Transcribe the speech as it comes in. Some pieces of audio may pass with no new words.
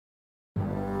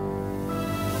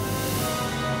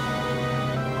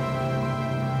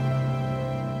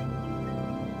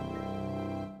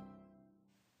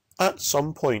At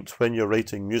some point when you're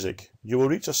writing music, you will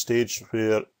reach a stage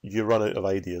where you run out of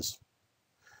ideas.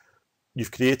 You've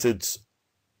created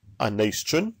a nice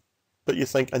tune, but you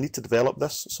think, I need to develop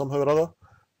this somehow or other,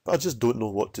 but I just don't know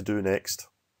what to do next.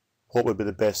 What would be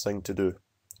the best thing to do?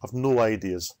 I've no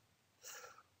ideas.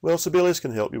 Well, Sibelius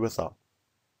can help you with that.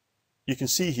 You can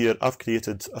see here I've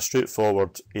created a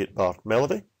straightforward 8-bar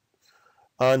melody,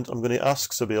 and I'm going to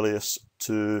ask Sibelius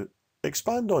to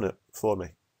expand on it for me.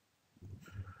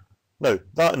 Now,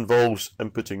 that involves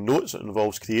inputting notes, it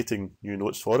involves creating new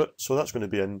notes for it, so that's going to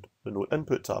be in the Note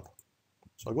Input tab.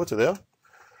 So I'll go to there,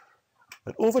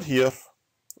 and over here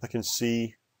I can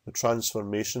see the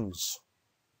Transformations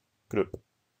group.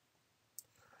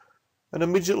 And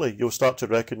immediately you'll start to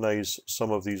recognise some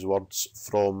of these words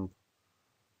from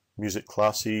music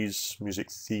classes,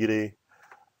 music theory.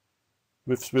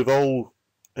 We've all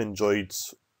enjoyed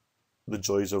the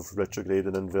joys of retrograde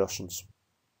and inversions.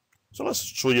 So let's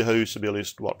show you how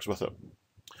Sibelius works with it.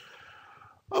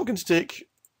 I'm going to take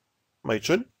my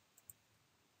tune.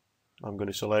 I'm going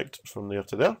to select from there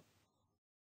to there.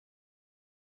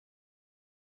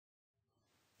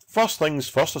 First things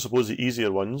first, I suppose the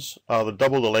easier ones are the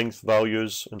double the length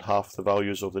values and half the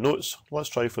values of the notes. Let's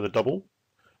try for the double.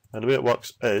 And the way it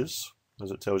works is,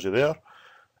 as it tells you there,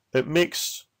 it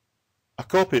makes a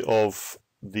copy of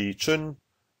the tune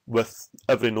with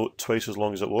every note twice as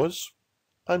long as it was,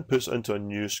 and puts it into a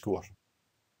new score.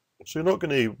 So you're not going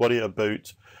to worry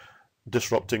about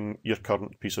disrupting your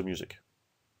current piece of music.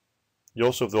 You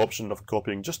also have the option of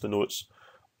copying just the notes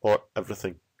or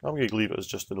everything. I'm going to leave it as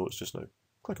just the notes just now.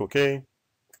 Click OK.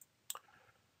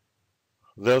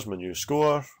 There's my new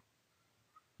score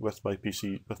with my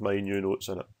PC, with my new notes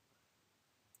in it.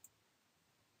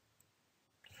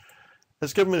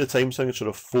 It's given me the time signature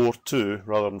of 4-2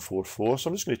 rather than 4-4, so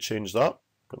I'm just going to change that.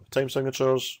 Got the time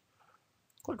signatures,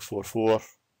 click 4-4,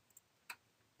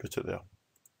 put it there.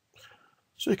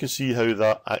 So you can see how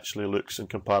that actually looks in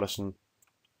comparison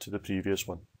to the previous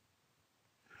one.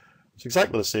 It's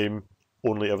exactly the same,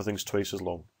 only everything's twice as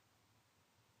long.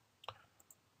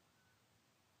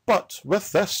 But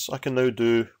with this, I can now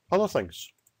do other things.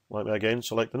 Let me again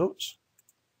select the notes.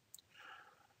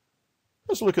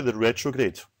 Let's look at the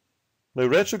retrograde. Now,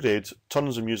 retrograde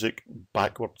turns the music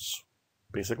backwards,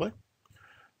 basically.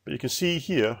 But you can see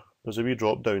here, there's a wee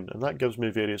drop down, and that gives me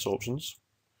various options.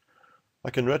 I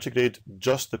can retrograde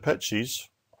just the pitches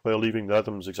while leaving the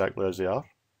rhythms exactly as they are,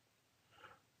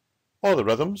 or the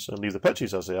rhythms and leave the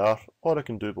pitches as they are, or I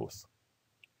can do both.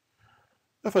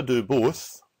 If I do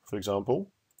both, for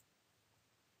example,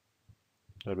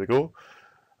 there we go,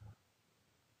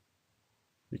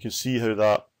 you can see how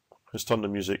that has turned the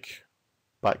music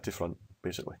back to front,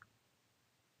 basically.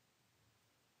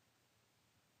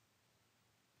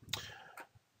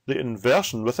 The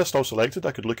inversion, with this still selected,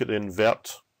 I could look at the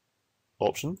invert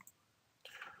option.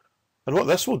 And what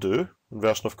this will do,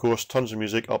 inversion of course, turns the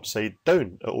music upside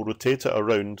down. It will rotate it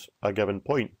around a given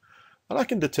point. And I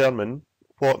can determine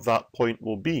what that point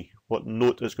will be, what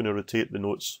note is going to rotate the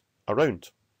notes around.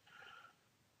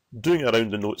 Doing it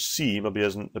around the note C maybe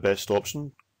isn't the best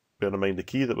option, bearing in mind the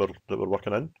key that we're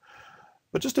working in.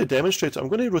 But just to demonstrate it, I'm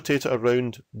going to rotate it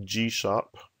around G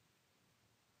sharp.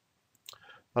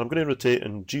 And I'm going to rotate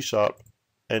in G sharp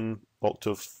in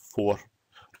octave 4.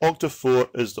 Octave 4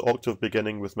 is the octave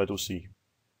beginning with middle C.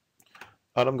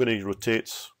 And I'm going to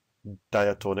rotate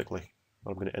diatonically.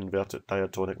 I'm going to invert it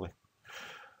diatonically.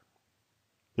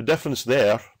 The difference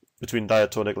there between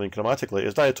diatonically and chromatically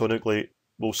is diatonically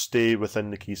will stay within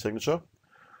the key signature.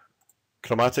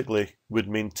 Chromatically would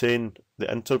maintain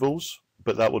the intervals,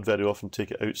 but that would very often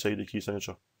take it outside the key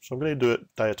signature. So I'm going to do it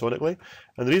diatonically.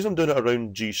 And the reason I'm doing it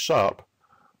around G sharp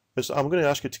is I'm going to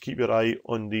ask you to keep your eye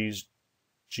on these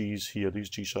G's here, these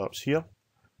G sharps here,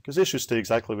 because they should stay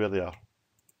exactly where they are.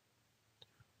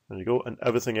 There you go, and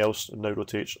everything else now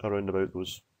rotates around about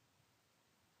those.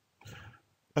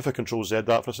 If I Control Z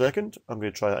that for a second, I'm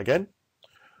going to try it again.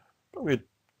 I'm going to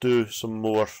do some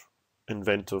more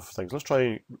inventive things. Let's try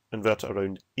and invert it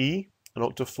around E in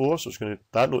octave 4, so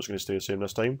that note's going to stay the same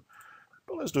this time,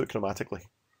 but let's do it chromatically.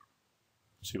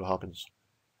 See what happens.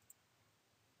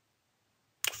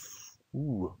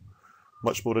 Ooh,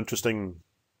 much more interesting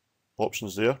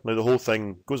options there. Now the whole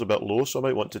thing goes a bit low, so I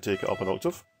might want to take it up an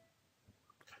octave.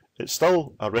 It's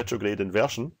still a retrograde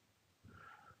inversion,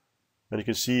 and you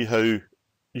can see how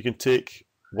you can take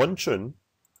one tune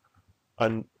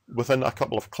and within a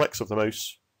couple of clicks of the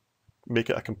mouse make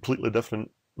it a completely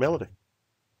different melody.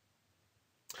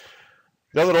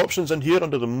 The other options in here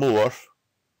under the More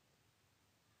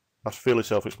are fairly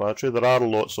self-explanatory. There are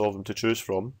lots of them to choose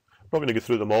from. I'm not going to go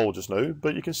through them all just now,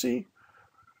 but you can see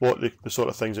what the sort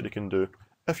of things that you can do.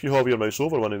 If you hover your mouse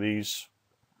over one of these,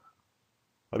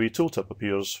 a wee tooltip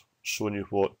appears showing you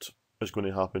what is going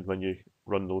to happen when you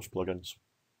run those plugins.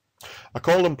 I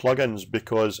call them plugins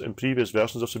because in previous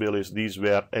versions of Sibelius these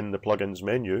were in the plugins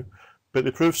menu, but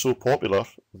they proved so popular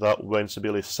that when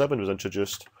Sibelius 7 was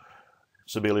introduced,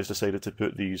 Sibelius decided to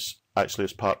put these actually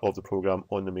as part of the program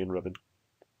on the main ribbon.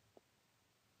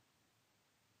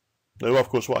 Now, of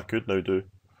course, what I could now do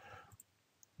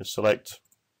is select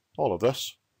all of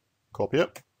this, copy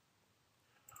it,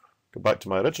 go back to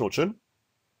my original tune,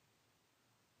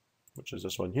 which is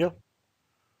this one here,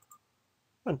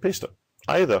 and paste it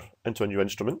either into a new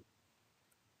instrument,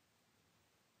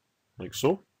 like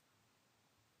so,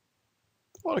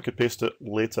 or I could paste it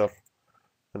later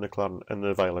in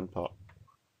the violin part.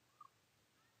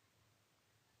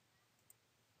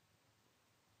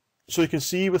 So you can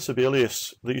see with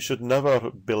Sibelius that you should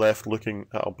never be left looking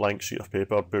at a blank sheet of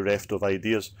paper bereft of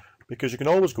ideas, because you can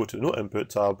always go to the Note Input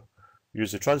tab,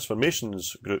 use the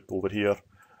Transformations group over here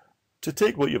to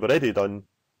take what you've already done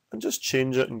and just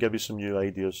change it and give you some new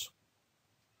ideas.